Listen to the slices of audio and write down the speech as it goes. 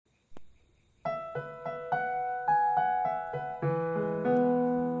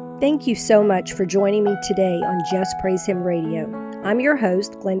Thank you so much for joining me today on Just Praise Him Radio. I'm your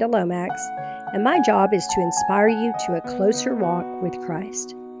host, Glenda Lomax, and my job is to inspire you to a closer walk with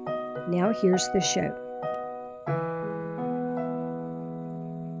Christ. Now here's the show.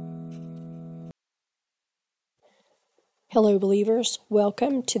 Hello, believers.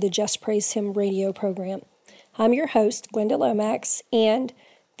 Welcome to the Just Praise Him radio program. I'm your host, Glenda Lomax, and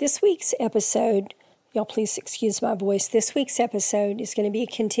this week's episode, y'all please excuse my voice, this week's episode is going to be a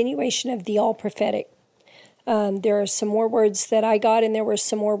continuation of the All Prophetic. There are some more words that I got, and there were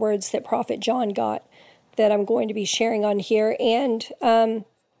some more words that Prophet John got that I'm going to be sharing on here, and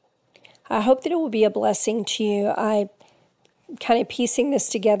I hope that it will be a blessing to you. I kind of piecing this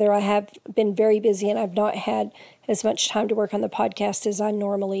together. I have been very busy, and I've not had as much time to work on the podcast as I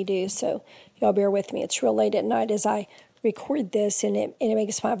normally do, so y'all bear with me. It's real late at night as I record this, and it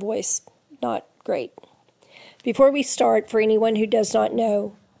makes my voice not great. Before we start, for anyone who does not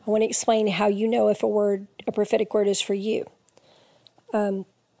know, I want to explain how you know if a prophetic word is for you,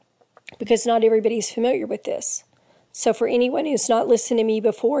 because not everybody's familiar with this. So for anyone who's not listened to me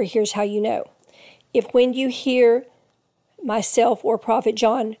before, here's how you know. If when you hear myself or Prophet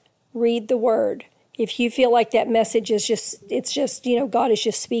John read the word, if you feel like that message is just God is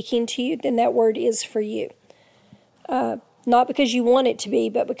just speaking to you, then that word is for you. Not because you want it to be,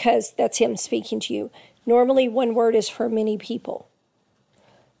 but because that's Him speaking to you. Normally, one word is for many people.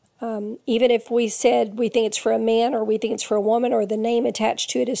 Even if we said we think it's for a man or we think it's for a woman or the name attached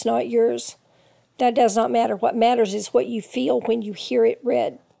to it is not yours, that does not matter. What matters is what you feel when you hear it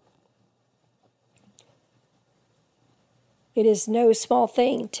read. It is no small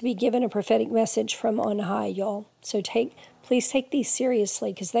thing to be given a prophetic message from on high, y'all. So please take these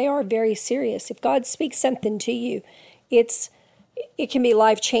seriously, because they are very serious. If God speaks something to you, it can be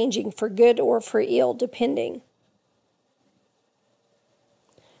life-changing for good or for ill, depending.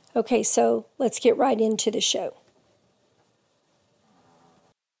 Okay, so let's get right into the show.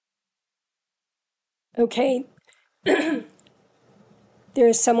 Okay, there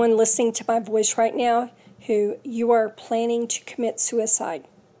is someone listening to my voice right now who you are planning to commit suicide.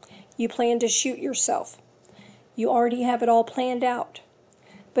 You plan to shoot yourself. You already have it all planned out.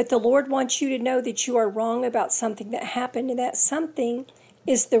 But the Lord wants you to know that you are wrong about something that happened, and that something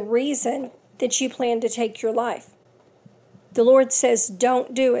is the reason that you plan to take your life. The Lord says,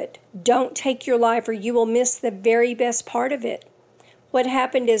 don't do it. Don't take your life, or you will miss the very best part of it. What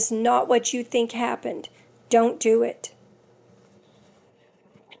happened is not what you think happened. Don't do it.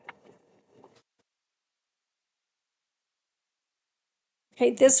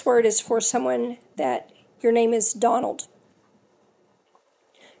 Okay, this word is for someone that your name is Donald.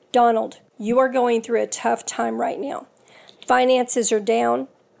 Donald, you are going through a tough time right now. Finances are down,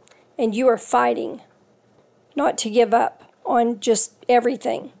 and you are fighting not to give up on just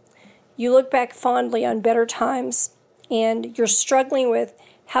everything. You look back fondly on better times, and you're struggling with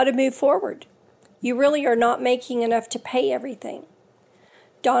how to move forward. You really are not making enough to pay everything.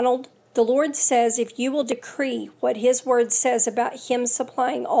 Donald, the Lord says if you will decree what His word says about Him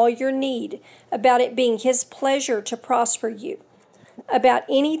supplying all your need, about it being His pleasure to prosper you, about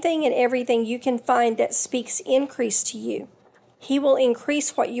anything and everything you can find that speaks increase to you, He will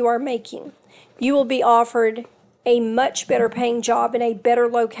increase what you are making. You will be offered a much better paying job in a better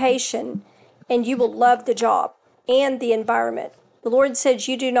location, and you will love the job and the environment. The Lord says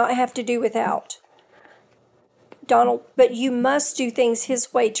you do not have to do without, Donald, but you must do things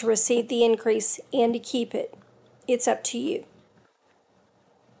His way to receive the increase and to keep it. It's up to you.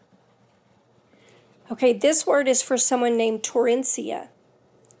 Okay, this word is for someone named Torencia.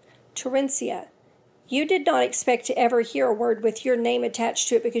 Torencia, you did not expect to ever hear a word with your name attached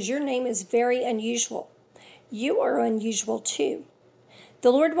to it because your name is very unusual. You are unusual too.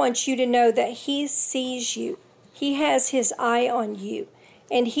 The Lord wants you to know that He sees you. He has His eye on you,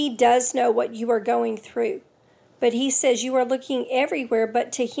 and He does know what you are going through. But He says you are looking everywhere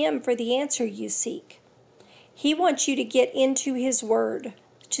but to Him for the answer you seek. He wants you to get into His Word,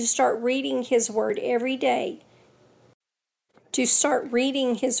 to start reading His Word every day. To start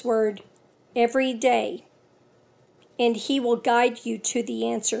reading His Word every day. And He will guide you to the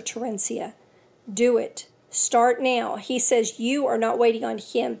answer, Torencia. Do it. Start now. He says you are not waiting on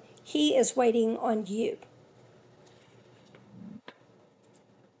Him. He is waiting on you.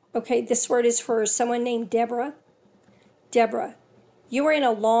 Okay, this word is for someone named Deborah. Deborah, you are in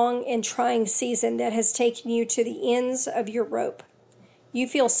a long and trying season that has taken you to the ends of your rope. You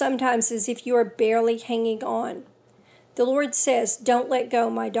feel sometimes as if you are barely hanging on. The Lord says, don't let go,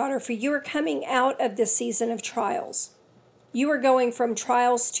 my daughter, for you are coming out of this season of trials. You are going from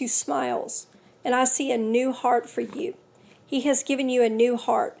trials to smiles, and I see a new heart for you. He has given you a new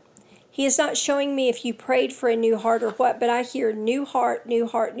heart. He is not showing me if you prayed for a new heart or what, but I hear new heart, new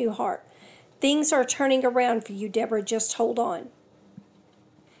heart, new heart. Things are turning around for you, Deborah. Just hold on.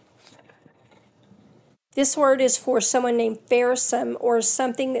 This word is for someone named Pharisum, or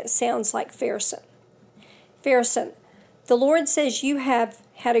something that sounds like Pharisum. Pharisum, the Lord says you have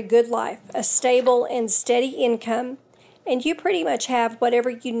had a good life, a stable and steady income, and you pretty much have whatever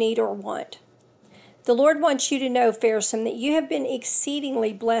you need or want. The Lord wants you to know, Pharisum, that you have been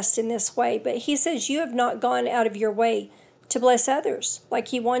exceedingly blessed in this way, but He says you have not gone out of your way to bless others like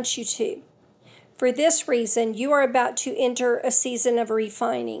He wants you to. For this reason, you are about to enter a season of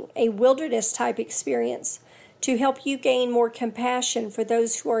refining, a wilderness-type experience, to help you gain more compassion for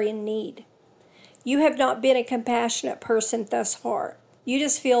those who are in need. You have not been a compassionate person thus far. You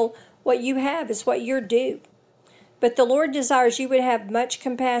just feel what you have is what you're due. But the Lord desires you would have much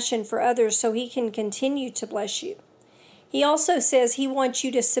compassion for others so He can continue to bless you. He also says He wants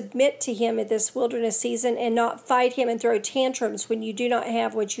you to submit to Him in this wilderness season and not fight Him and throw tantrums when you do not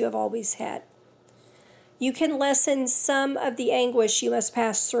have what you have always had. You can lessen some of the anguish you must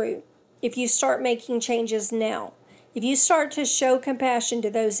pass through if you start making changes now. If you start to show compassion to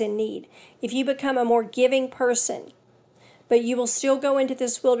those in need, if you become a more giving person, but you will still go into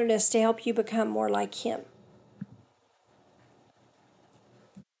this wilderness to help you become more like Him.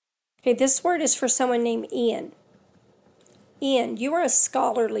 Okay, this word is for someone named Ian. Ian, you are a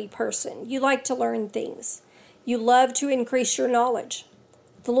scholarly person. You like to learn things. You love to increase your knowledge.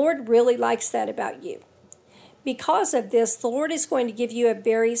 The Lord really likes that about you. Because of this, the Lord is going to give you a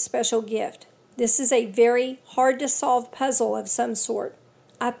very special gift. This is a very hard-to-solve puzzle of some sort.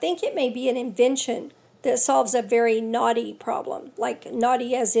 I think it may be an invention that solves a very knotty problem, like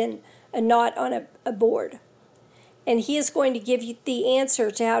knotty as in a knot on a board. And He is going to give you the answer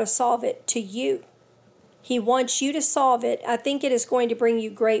to how to solve it to you. He wants you to solve it. I think it is going to bring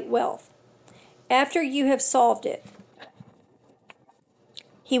you great wealth. After you have solved it,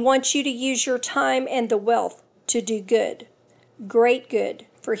 He wants you to use your time and the wealth to do good, great good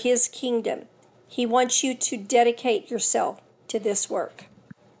for His kingdom. He wants you to dedicate yourself to this work.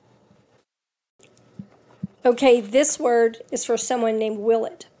 Okay, this word is for someone named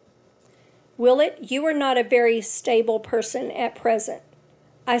Willett. Willett, you are not a very stable person at present.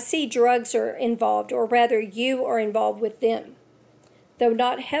 I see drugs are involved, or rather you are involved with them. Though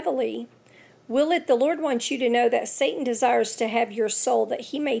not heavily, Willett, the Lord wants you to know that Satan desires to have your soul, that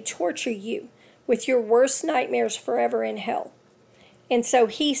he may torture you with your worst nightmares forever in hell. And so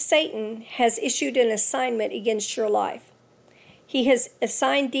Satan, has issued an assignment against your life. He has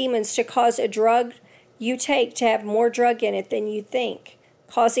assigned demons to cause a drug you take to have more drug in it than you think,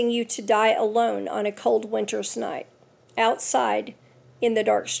 causing you to die alone on a cold winter's night, outside in the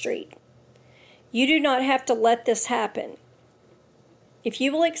dark street. You do not have to let this happen. If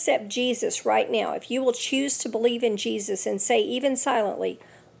you will accept Jesus right now, if you will choose to believe in Jesus and say even silently,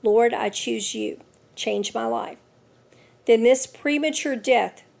 Lord, I choose you, change my life, then this premature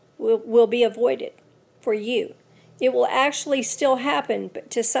death will be avoided for you. It will actually still happen,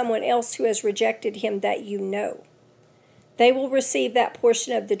 but to someone else who has rejected Him that you know. They will receive that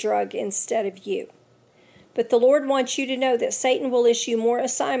portion of the drug instead of you. But the Lord wants you to know that Satan will issue more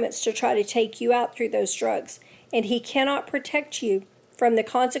assignments to try to take you out through those drugs, and he cannot protect you from the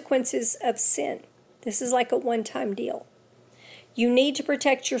consequences of sin. This is like a one-time deal. You need to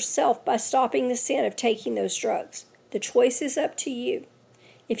protect yourself by stopping the sin of taking those drugs. The choice is up to you.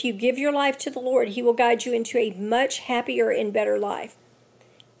 If you give your life to the Lord, He will guide you into a much happier and better life.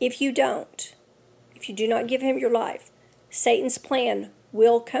 If you don't, if you do not give Him your life, Satan's plan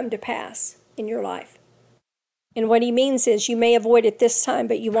will come to pass in your life. And what he means is you may avoid it this time,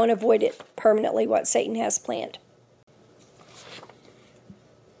 but you won't avoid it permanently, what Satan has planned.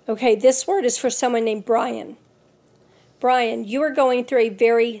 Okay, this word is for someone named Brian. Brian, you are going through a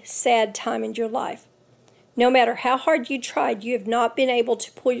very sad time in your life. No matter how hard you tried, you have not been able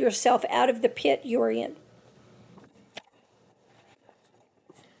to pull yourself out of the pit you are in.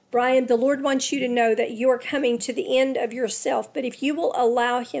 Brian, the Lord wants you to know that you are coming to the end of yourself, but if you will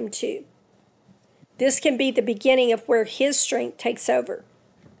allow Him to, this can be the beginning of where His strength takes over.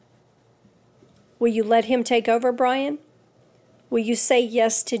 Will you let Him take over, Brian? Will you say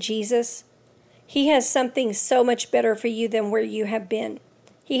yes to Jesus? He has something so much better for you than where you have been.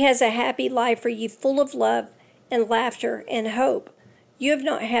 He has a happy life for you, full of love and laughter and hope. You have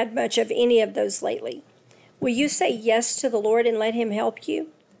not had much of any of those lately. Will you say yes to the Lord and let Him help you?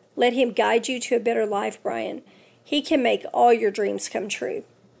 Let Him guide you to a better life, Brian. He can make all your dreams come true.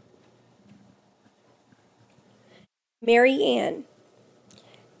 Mary Ann.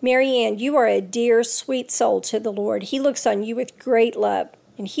 Mary Ann, you are a dear, sweet soul to the Lord. He looks on you with great love.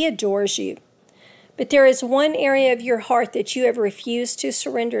 and He adores you. But there is one area of your heart that you have refused to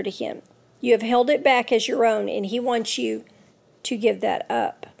surrender to Him. You have held it back as your own, and He wants you to give that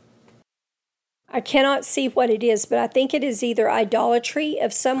up. I cannot see what it is, but I think it is either idolatry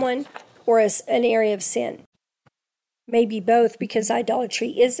of someone or as an area of sin. Maybe both, because idolatry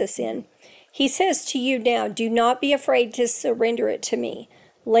is a sin. He says to you now, do not be afraid to surrender it to me.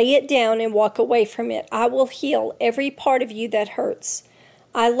 Lay it down and walk away from it. I will heal every part of you that hurts.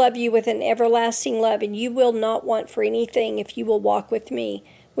 I love you with an everlasting love, and you will not want for anything if you will walk with me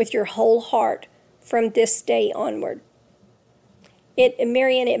with your whole heart from this day onward.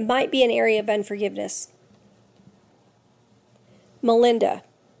 Marianne, it might be an area of unforgiveness.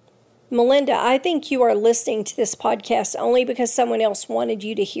 Melinda, I think you are listening to this podcast only because someone else wanted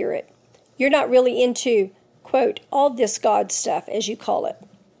you to hear it. You're not really into, quote, all this God stuff, as you call it.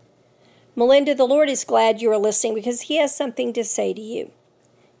 Melinda, the Lord is glad you are listening because He has something to say to you.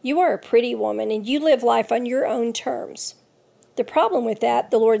 You are a pretty woman and you live life on your own terms. The problem with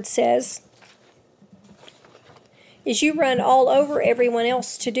that, the Lord says, is you run all over everyone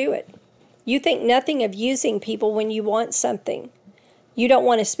else to do it. You think nothing of using people when you want something you don't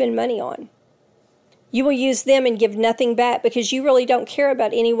want to spend money on. You will use them and give nothing back because you really don't care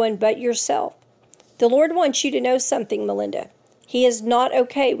about anyone but yourself. The Lord wants you to know something, Melinda. He is not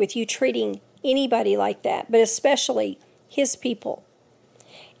okay with you treating anybody like that, but especially His people.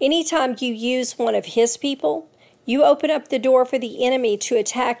 Anytime you use one of His people, you open up the door for the enemy to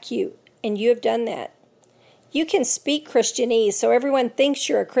attack you, and you have done that. You can speak Christianese, so everyone thinks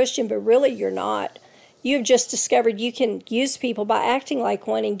you're a Christian, but really you're not. You have just discovered you can use people by acting like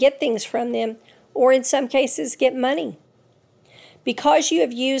one and get things from them, or in some cases get money. Because you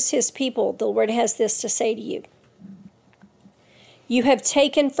have used His people, the Lord has this to say to you. You have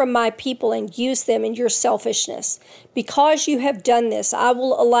taken from my people and used them in your selfishness. Because you have done this, I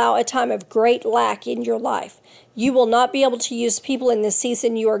will allow a time of great lack in your life. You will not be able to use people in the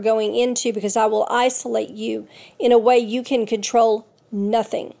season you are going into because I will isolate you in a way you can control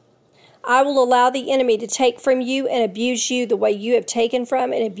nothing. I will allow the enemy to take from you and abuse you the way you have taken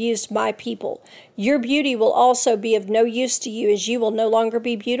from and abused my people. Your beauty will also be of no use to you as you will no longer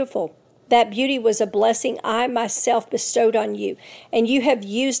be beautiful. That beauty was a blessing I myself bestowed on you, and you have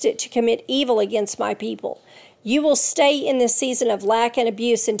used it to commit evil against my people. You will stay in this season of lack and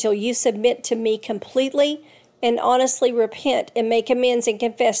abuse until you submit to me completely and honestly repent and make amends and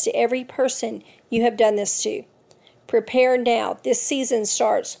confess to every person you have done this to. Prepare now. This season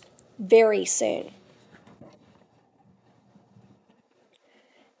starts very soon.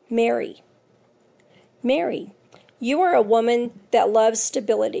 Mary, you are a woman that loves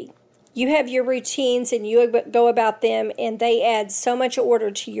stability. You have your routines and you go about them, and they add so much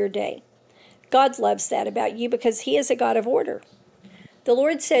order to your day. God loves that about you because He is a God of order. The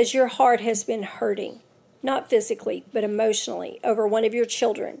Lord says your heart has been hurting, not physically, but emotionally, over one of your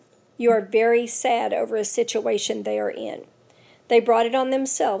children. You are very sad over a situation they are in. They brought it on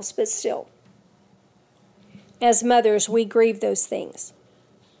themselves, but still. As mothers, we grieve those things.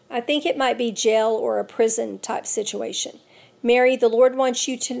 I think it might be jail or a prison type situation. Mary, the Lord wants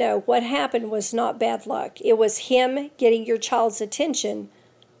you to know what happened was not bad luck. It was Him getting your child's attention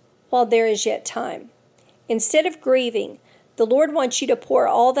while there is yet time. Instead of grieving, the Lord wants you to pour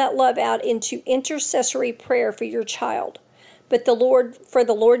all that love out into intercessory prayer for your child. But for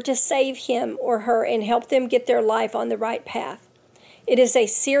the Lord to save him or her and help them get their life on the right path. It is a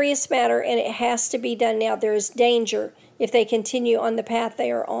serious matter and it has to be done now. There is danger if they continue on the path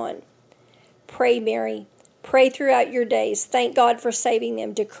they are on. Pray, Mary. Pray throughout your days. Thank God for saving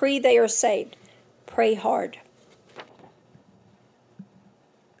them. Decree they are saved. Pray hard.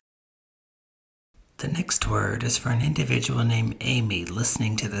 The next word is for an individual named Amy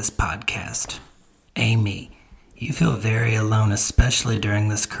listening to this podcast. Amy, you feel very alone, especially during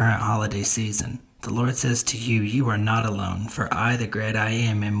this current holiday season. The Lord says to you, you are not alone, for I, the great I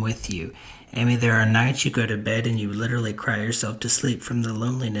am with you. Amy, there are nights you go to bed and you literally cry yourself to sleep from the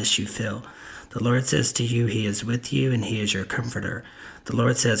loneliness you feel. The Lord says to you, He is with you and He is your comforter. The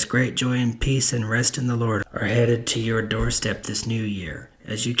Lord says great joy and peace and rest in the Lord are headed to your doorstep this new year.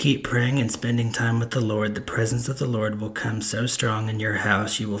 As you keep praying and spending time with the Lord, the presence of the Lord will come so strong in your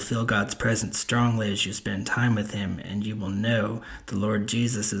house. You will feel God's presence strongly as you spend time with Him, and you will know the Lord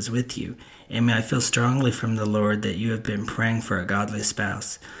Jesus is with you. Amy, I feel strongly from the Lord that you have been praying for a godly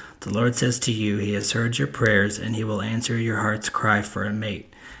spouse. The Lord says to you, He has heard your prayers, and He will answer your heart's cry for a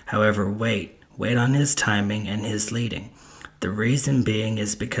mate. However, wait on His timing and His leading. The reason being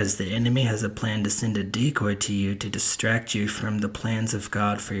is because the enemy has a plan to send a decoy to you to distract you from the plans of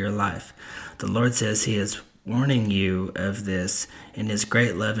God for your life. The Lord says He is warning you of this in his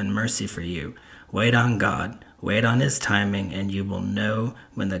great love and mercy for you. Wait on God, wait on his timing, and you will know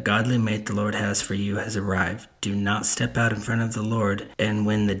when the godly mate the Lord has for you has arrived. Do not step out in front of the Lord, and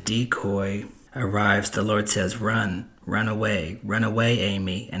when the decoy arrives, the Lord says, run away,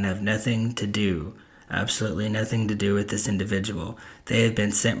 Amy, and have nothing to do, absolutely nothing to do with this individual. They have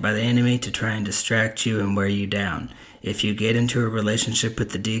been sent by the enemy to try and distract you and wear you down. If you get into a relationship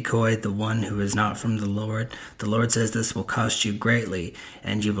with the decoy, the one who is not from the Lord says this will cost you greatly,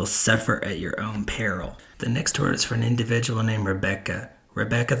 and you will suffer at your own peril. The next word is for an individual named Rebecca.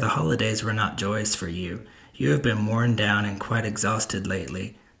 Rebecca, the holidays were not joyous for you. You have been worn down and quite exhausted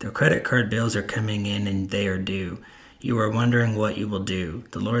lately. The credit card bills are coming in and they are due. You are wondering what you will do.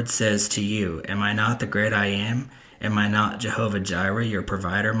 The Lord says to you, am I not the great I am? Am I not Jehovah Jireh, your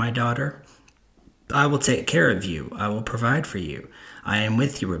provider, my daughter? I will take care of you. I will provide for you. I am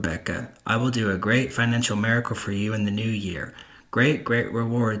with you, Rebecca. I will do a great financial miracle for you in the new year. Great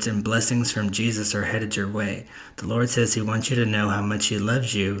rewards and blessings from Jesus are headed your way. The Lord says he wants you to know how much he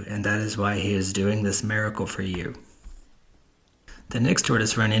loves you, and that is why he is doing this miracle for you. The next word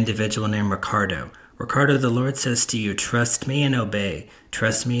is for an individual named Ricardo. Ricardo, the Lord says to you, trust me and obey.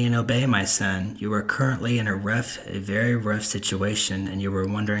 Trust me and obey, my son. You are currently in a very rough situation, and you are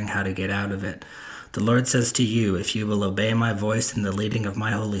wondering how to get out of it. The Lord says to you, if you will obey my voice and the leading of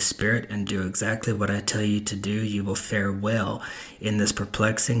my Holy Spirit and do exactly what I tell you to do, you will fare well in this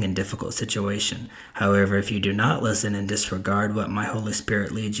perplexing and difficult situation. However, if you do not listen and disregard what my Holy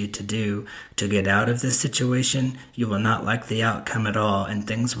Spirit leads you to do to get out of this situation, you will not like the outcome at all, and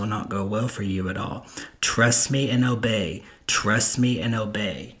things will not go well for you at all. Trust me and obey. Trust me and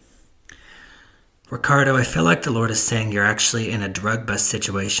obey. Ricardo, I feel like the Lord is saying you're actually in a drug bust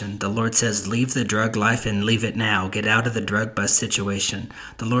situation. The Lord says, leave the drug life and leave it now. Get out of the drug bust situation.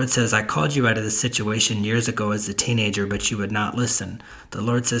 The Lord says, I called you out of this situation years ago as a teenager, but you would not listen. The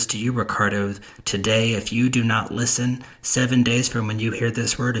Lord says to you, Ricardo, today, if you do not listen, 7 days from when you hear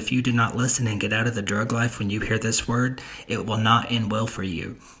this word, if you do not listen and get out of the drug life when you hear this word, it will not end well for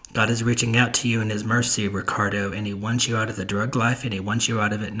you. God is reaching out to you in his mercy, Ricardo, and he wants you out of the drug life, and he wants you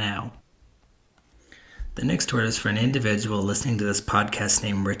out of it now. The next word is for an individual listening to this podcast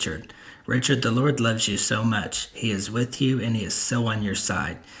named Richard. Richard, the Lord loves you so much. He is with you and he is so on your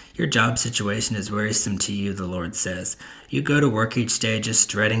side. Your job situation is wearisome to you, the Lord says. You go to work each day just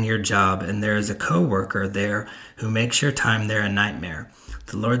dreading your job, and there is a co-worker there who makes your time there a nightmare.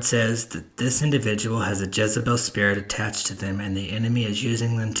 The Lord says that this individual has a Jezebel spirit attached to them, and the enemy is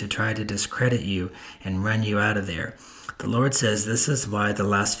using them to try to discredit you and run you out of there. The Lord says this is why the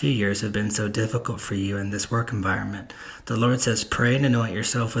last few years have been so difficult for you in this work environment. The Lord says pray and anoint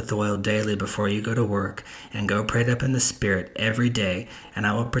yourself with oil daily before you go to work, and go prayed up in the Spirit every day, and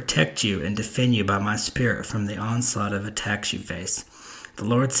I will protect you and defend you by my Spirit from the onslaught of attacks you face. The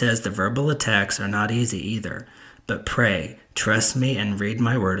Lord says the verbal attacks are not easy either, but pray, trust me, and read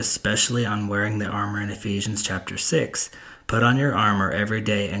my word, especially on wearing the armor in Ephesians chapter 6. Put on your armor every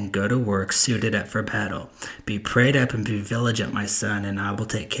day and go to work suited up for battle. Be prayed up and be vigilant, my son, and I will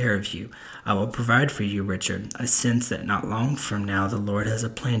take care of you. I will provide for you, Richard. I sense that not long from now the Lord has a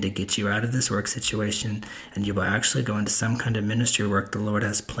plan to get you out of this work situation, and you will actually go into some kind of ministry work the Lord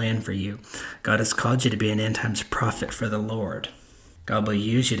has planned for you. God has called you to be an end times prophet for the Lord. God will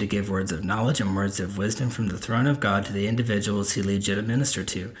use you to give words of knowledge and words of wisdom from the throne of God to the individuals he leads you to minister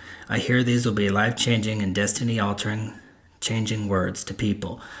to. I hear these will be life-changing and destiny-altering changing words to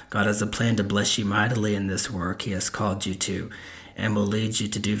people. God has a plan to bless you mightily in this work he has called you to and will lead you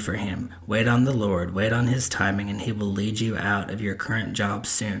to do for him. Wait on the Lord, wait on his timing, and he will lead you out of your current job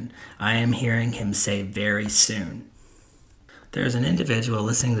soon. I am hearing him say very soon. There is an individual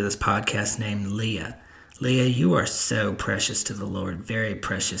listening to this podcast named Leah. Leah, you are so precious to the Lord, very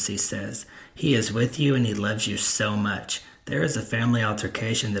precious, he says. He is with you and he loves you so much. There is a family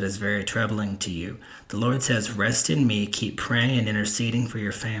altercation that is very troubling to you. The Lord says, rest in me, keep praying and interceding for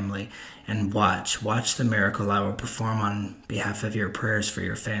your family, and watch the miracle I will perform on behalf of your prayers for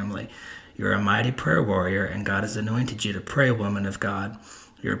your family. You're a mighty prayer warrior, and God has anointed you to pray, woman of God.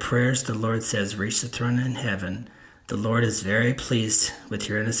 Your prayers, the Lord says, reach the throne in heaven. The Lord is very pleased with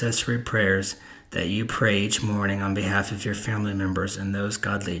your intercessory prayers that you pray each morning on behalf of your family members and those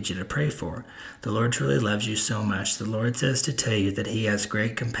God leads you to pray for. The Lord truly loves you so much. The Lord says to tell you that he has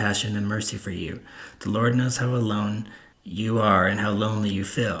great compassion and mercy for you. The Lord knows how alone you are and how lonely you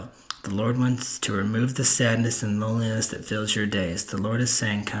feel. The Lord wants to remove the sadness and loneliness that fills your days. The Lord is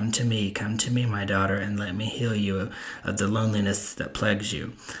saying, come to me, my daughter, and let me heal you of the loneliness that plagues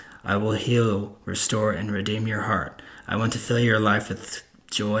you. I will heal, restore, and redeem your heart. I want to fill your life with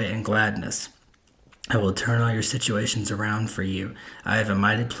joy and gladness. I will turn all your situations around for you. I have a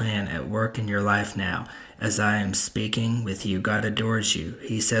mighty plan at work in your life now. As I am speaking with you, God adores you.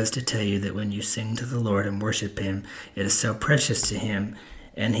 He says to tell you that when you sing to the Lord and worship Him, it is so precious to Him,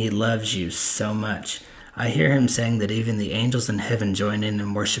 and He loves you so much. I hear Him saying that even the angels in heaven join in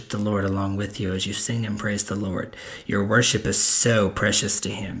and worship the Lord along with you as you sing and praise the Lord. Your worship is so precious to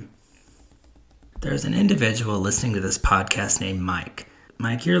Him. There's an individual listening to this podcast named Mike.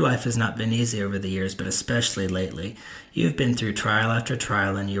 Mike, your life has not been easy over the years, but especially lately. You've been through trial after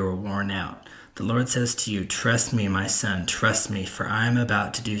trial and you are worn out. The Lord says to you, trust me, my son, trust me, for I am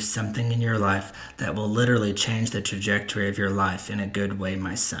about to do something in your life that will literally change the trajectory of your life in a good way,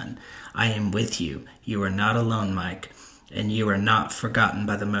 my son. I am with you. You are not alone, Mike, and you are not forgotten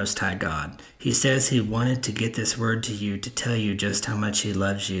by the Most High God. He says He wanted to get this word to you to tell you just how much He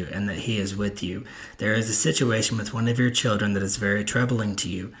loves you and that He is with you. There is a situation with one of your children that is very troubling to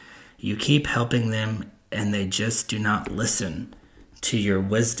you. You keep helping them and they just do not listen to your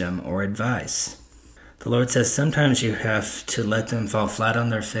wisdom or advice. The Lord says sometimes you have to let them fall flat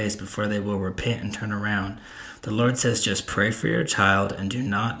on their face before they will repent and turn around. The Lord says just pray for your child and do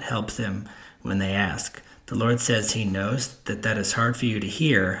not help them when they ask. The Lord says He knows that that is hard for you to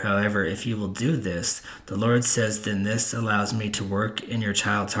hear. However, if you will do this, the Lord says, then this allows me to work in your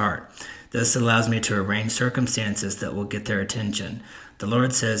child's heart. This allows me to arrange circumstances that will get their attention. The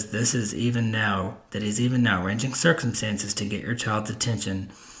Lord says this is even now, that He's even now arranging circumstances to get your child's attention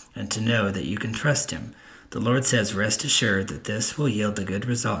and to know that you can trust Him. The Lord says, rest assured that this will yield a good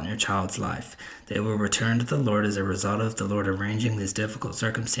result in your child's life. They will return to the Lord as a result of the Lord arranging these difficult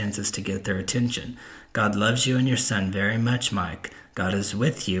circumstances to get their attention. God loves you and your son very much, Mike. God is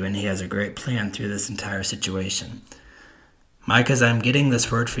with you, and He has a great plan through this entire situation. Mike, as I'm getting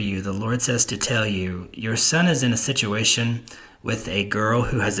this word for you, the Lord says to tell you, your son is in a situation with a girl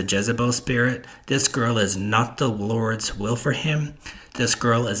who has a Jezebel spirit. This girl is not the Lord's will for him. This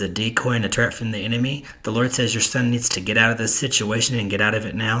girl is a decoy and a threat from the enemy. The Lord says your son needs to get out of this situation and get out of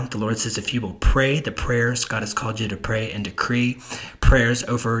it now. The Lord says if you will pray the prayers God has called you to pray and decree prayers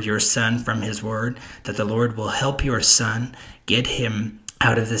over your son from His word, that the Lord will help your son get him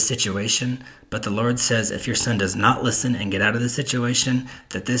out of this situation. But the Lord says if your son does not listen and get out of the situation,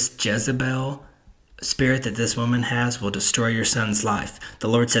 that this Jezebel spirit that this woman has will destroy your son's life. The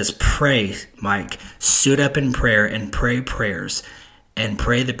Lord says, pray, Mike. Suit up in prayer and pray prayers. And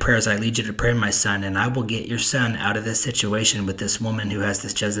pray the prayers I lead you to pray, my son, and I will get your son out of this situation with this woman who has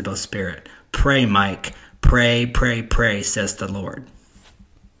this Jezebel spirit. Pray, Mike. Pray, pray, pray, says the Lord.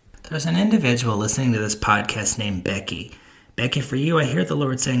 There's an individual listening to this podcast named Becky. Becky, for you, I hear the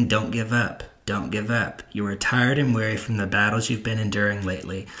Lord saying, don't give up. Don't give up. You are tired and weary from the battles you've been enduring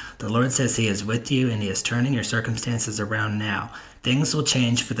lately. The Lord says He is with you and He is turning your circumstances around now. Things will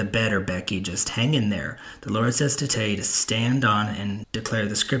change for the better, Becky. Just hang in there. The Lord says to tell you to stand on and declare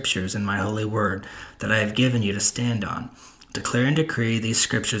the scriptures in my holy word that I have given you to stand on. Declare and decree these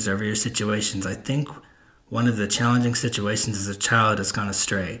scriptures over your situations. I think one of the challenging situations is a child has gone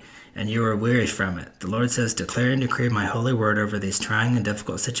astray, and you are weary from it. The Lord says, declare and decree my holy word over these trying and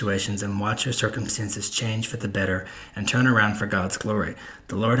difficult situations and watch your circumstances change for the better and turn around for God's glory.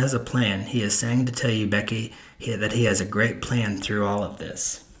 The Lord has a plan. He is saying to tell you, Becky, that He has a great plan through all of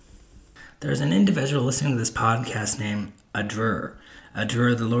this. There's an individual listening to this podcast named Adrur.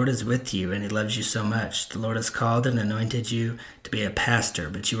 Adrur, the Lord is with you and He loves you so much. The Lord has called and anointed you to be a pastor,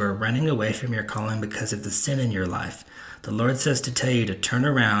 but you are running away from your calling because of the sin in your life. The Lord says to tell you to turn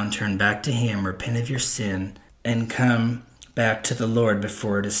around, turn back to Him, repent of your sin, and come back to the Lord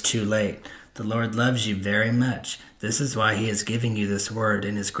before it is too late. The Lord loves you very much. This is why He is giving you this word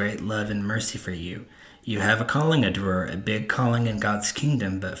in His great love and mercy for you. You have a calling, Adrur, a big calling in God's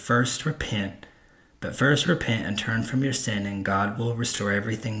kingdom, but first repent. And turn from your sin, and God will restore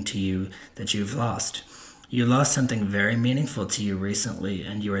everything to you that you've lost. You lost something very meaningful to you recently,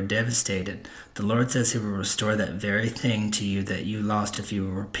 and you are devastated. The Lord says He will restore that very thing to you that you lost if you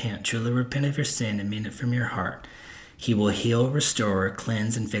will repent. Truly repent of your sin and mean it from your heart. He will heal, restore,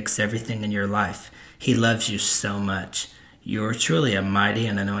 cleanse, and fix everything in your life. He loves you so much. You are truly a mighty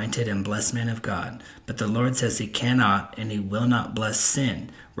and anointed and blessed man of God. But the Lord says He cannot and He will not bless sin.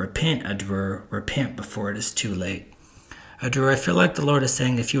 Repent, Adrur, repent before it is too late. Adrur, I feel like the Lord is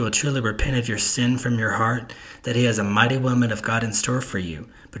saying if you will truly repent of your sin from your heart, that He has a mighty woman of God in store for you.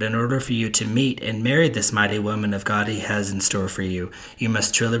 But in order for you to meet and marry this mighty woman of God He has in store for you, you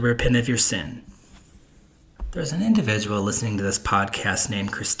must truly repent of your sin. There's an individual listening to this podcast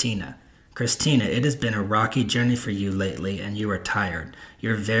named Christina. Christina, it has been a rocky journey for you lately, and you are tired.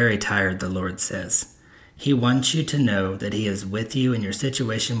 You're very tired, the Lord says. He wants you to know that He is with you and your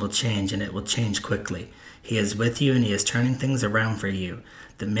situation will change, and it will change quickly. He is with you and He is turning things around for you.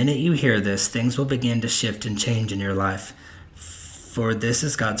 The minute you hear this, things will begin to shift and change in your life. For this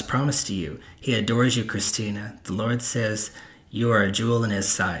is God's promise to you. He adores you, Christina. The Lord says you are a jewel in His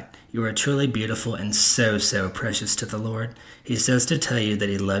sight. You are truly beautiful and so, so precious to the Lord. He says to tell you that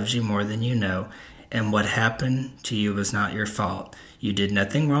He loves you more than you know, and what happened to you was not your fault. You did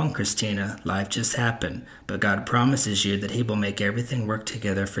nothing wrong, Christina. Life just happened. But God promises you that He will make everything work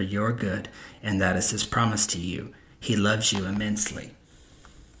together for your good, and that is His promise to you. He loves you immensely.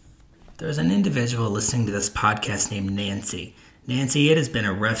 There's an individual listening to this podcast named Nancy. Nancy, it has been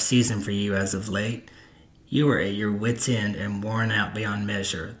a rough season for you as of late. You are at your wit's end and worn out beyond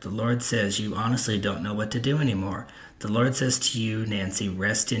measure. The Lord says you honestly don't know what to do anymore. The Lord says to you, Nancy,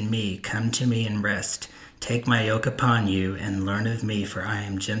 rest in me. Come to me and rest. Take my yoke upon you and learn of me, for I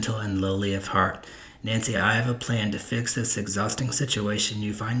am gentle and lowly of heart. Nancy, I have a plan to fix this exhausting situation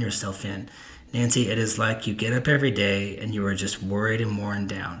you find yourself in. Nancy, it is like you get up every day and you are just worried and worn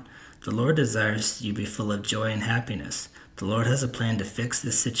down. The Lord desires you be full of joy and happiness. The Lord has a plan to fix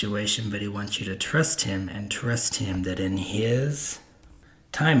this situation, but He wants you to trust Him and trust Him that in His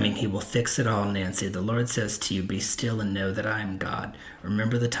timing He will fix it all, Nancy. The Lord says to you, be still and know that I am God.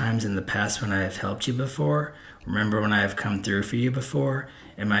 Remember the times in the past when I have helped you before? Remember when I have come through for you before?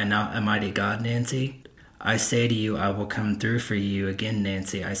 Am I not a mighty God, Nancy? I say to you, I will come through for you again,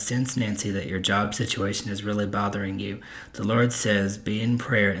 Nancy. I sense, Nancy, that your job situation is really bothering you. The Lord says, be in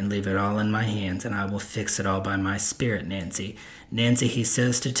prayer and leave it all in my hands, and I will fix it all by my Spirit, Nancy. Nancy, He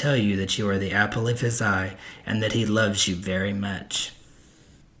says to tell you that you are the apple of His eye and that He loves you very much.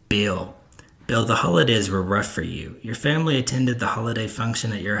 Bill, the holidays were rough for you. Your family attended the holiday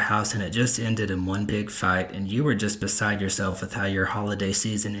function at your house, and it just ended in one big fight, and you were just beside yourself with how your holiday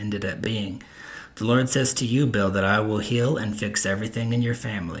season ended up being. The Lord says to you, Bill, that I will heal and fix everything in your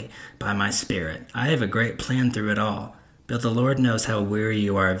family by my Spirit. I have a great plan through it all. Bill, the Lord knows how weary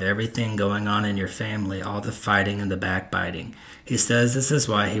you are of everything going on in your family, all the fighting and the backbiting. He says this is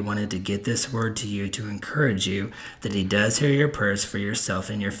why He wanted to get this word to you to encourage you that He does hear your prayers for yourself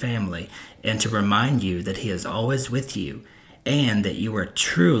and your family, and to remind you that He is always with you, and that you are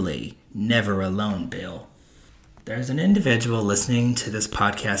truly never alone, Bill. There's an individual listening to this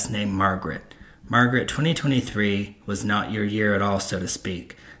podcast named Margaret. Margaret, 2023 was not your year at all, so to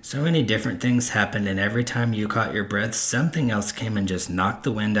speak. So many different things happened, and every time you caught your breath, something else came and just knocked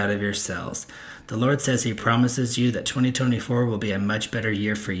the wind out of your sails. The Lord says He promises you that 2024 will be a much better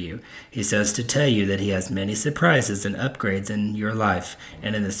year for you. He says to tell you that He has many surprises and upgrades in your life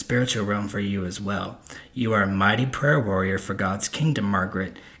and in the spiritual realm for you as well. You are a mighty prayer warrior for God's kingdom,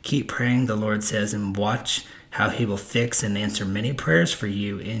 Margaret. Keep praying, the Lord says, and watch how He will fix and answer many prayers for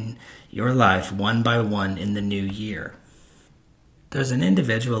you in your life one by one in the new year. There's an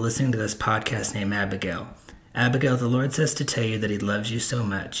individual listening to this podcast named Abigail. Abigail, the Lord says to tell you that He loves you so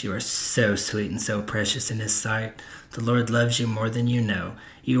much. You are so sweet and so precious in His sight. The Lord loves you more than you know.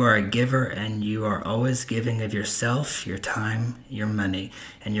 You are a giver, and you are always giving of yourself, your time, your money,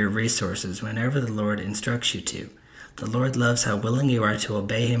 and your resources whenever the Lord instructs you to. The Lord loves how willing you are to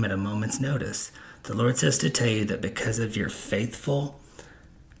obey Him at a moment's notice. The Lord says to tell you that because of your faithful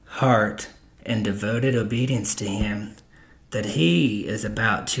heart and devoted obedience to Him, that He is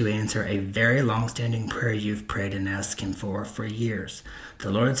about to answer a very long-standing prayer you've prayed and asked Him for years. The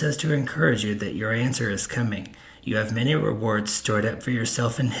Lord says to encourage you that your answer is coming. You have many rewards stored up for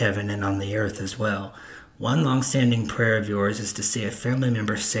yourself in heaven and on the earth as well. One long-standing prayer of yours is to see a family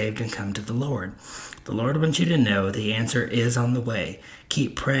member saved and come to the Lord. The Lord wants you to know the answer is on the way.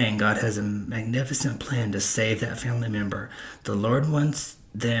 Keep praying. God has a magnificent plan to save that family member. The Lord wants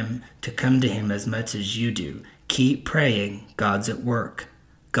them to come to Him as much as you do. Keep praying. God's at work.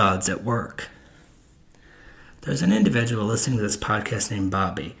 God's at work. There's an individual listening to this podcast named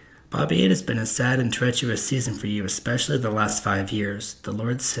Bobby. Bobby, it has been a sad and treacherous season for you, especially the last 5 years. The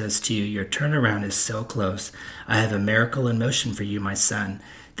Lord says to you, your turnaround is so close. I have a miracle in motion for you, my son.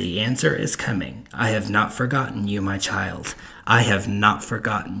 The answer is coming. I have not forgotten you, my child. I have not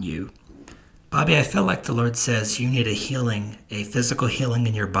forgotten you. Bobby, I feel like the Lord says you need a healing, a physical healing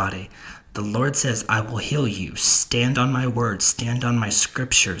in your body. The Lord says, I will heal you. Stand on my word. Stand on my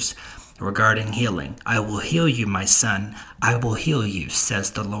scriptures regarding healing. I will heal you, my son. I will heal you,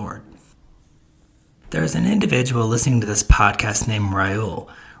 says the Lord. There's an individual listening to this podcast named Raul.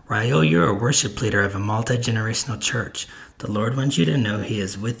 Raul, you're a worship leader of a multi-generational church. The Lord wants you to know He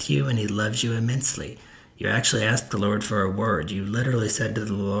is with you and He loves you immensely. You actually asked the Lord for a word. You literally said to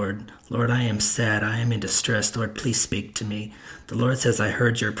the Lord, Lord, I am sad. I am in distress. Lord, please speak to me. The Lord says, I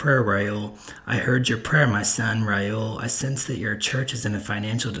heard your prayer, Raul. I heard your prayer, my son, Raul. I sense that your church is in a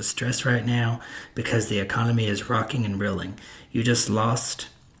financial distress right now because the economy is rocking and reeling. You just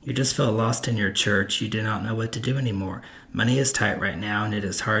feel lost in your church. You do not know what to do anymore. Money is tight right now, and it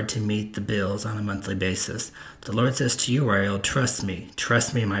is hard to meet the bills on a monthly basis. The Lord says to you, Rael, trust me,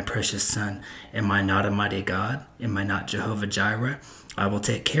 my precious son. Am I not a mighty God? Am I not Jehovah Jireh? I will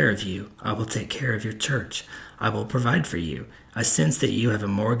take care of you. I will take care of your church. I will provide for you. I sense that you have a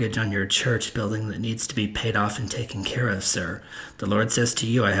mortgage on your church building that needs to be paid off and taken care of, sir. The Lord says to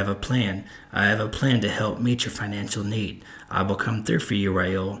you, I have a plan. I have a plan to help meet your financial need. I will come through for you,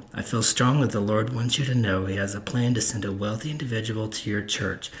 Raul. I feel strongly the Lord wants you to know He has a plan to send a wealthy individual to your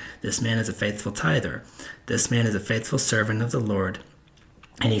church. This man is a faithful tither. This man is a faithful servant of the Lord,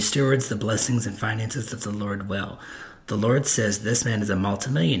 and he stewards the blessings and finances of the Lord well. The Lord says this man is a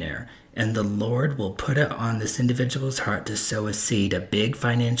multimillionaire, and the Lord will put it on this individual's heart to sow a seed, a big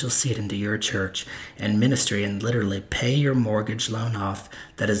financial seed into your church and ministry, and literally pay your mortgage loan off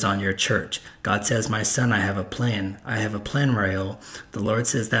that is on your church. God says, my son, I have a plan. I have a plan, Rael. The Lord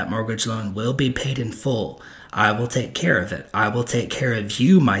says that mortgage loan will be paid in full. I will take care of it. I will take care of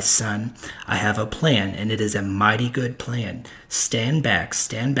you, my son. I have a plan, and it is a mighty good plan. Stand back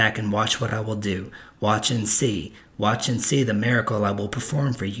and watch what I will do. Watch and see the miracle I will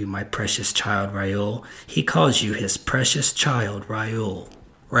perform for you, my precious child, Raul. He calls you his precious child, Raul.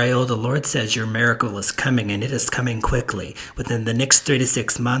 Raul, the Lord says your miracle is coming, and it is coming quickly. Within the next 3 to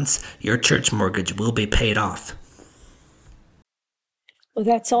 6 months, your church mortgage will be paid off. Well,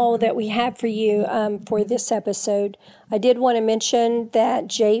 that's all that we have for you for this episode. I did want to mention that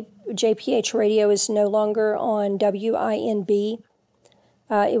JPH Radio is no longer on WINB.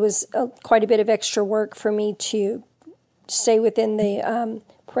 It was quite a bit of extra work for me to stay within the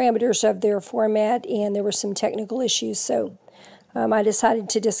parameters of their format, and there were some technical issues, so I decided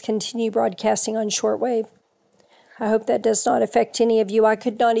to discontinue broadcasting on shortwave. I hope that does not affect any of you. I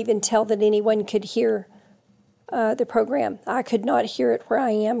could not even tell that anyone could hear the program. I could not hear it where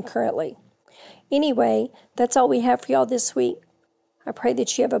I am currently. Anyway, that's all we have for y'all this week. I pray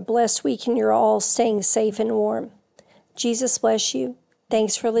that you have a blessed week and you're all staying safe and warm. Jesus bless you.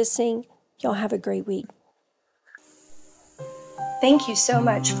 Thanks for listening. Y'all have a great week. Thank you so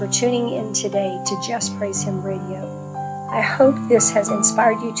much for tuning in today to Just Praise Him Radio. I hope this has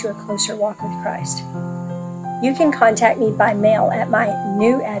inspired you to a closer walk with Christ. You can contact me by mail at my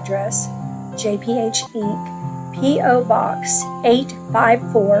new address, JPH Inc., P.O. Box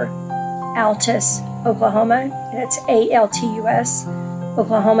 854, Altus, Oklahoma. That's ALTUS,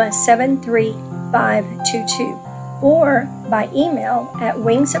 Oklahoma 73522. Or by email at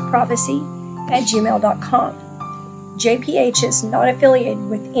wingsofprophecy@gmail.com. JPH is not affiliated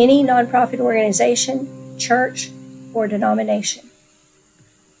with any nonprofit organization, church, or denomination.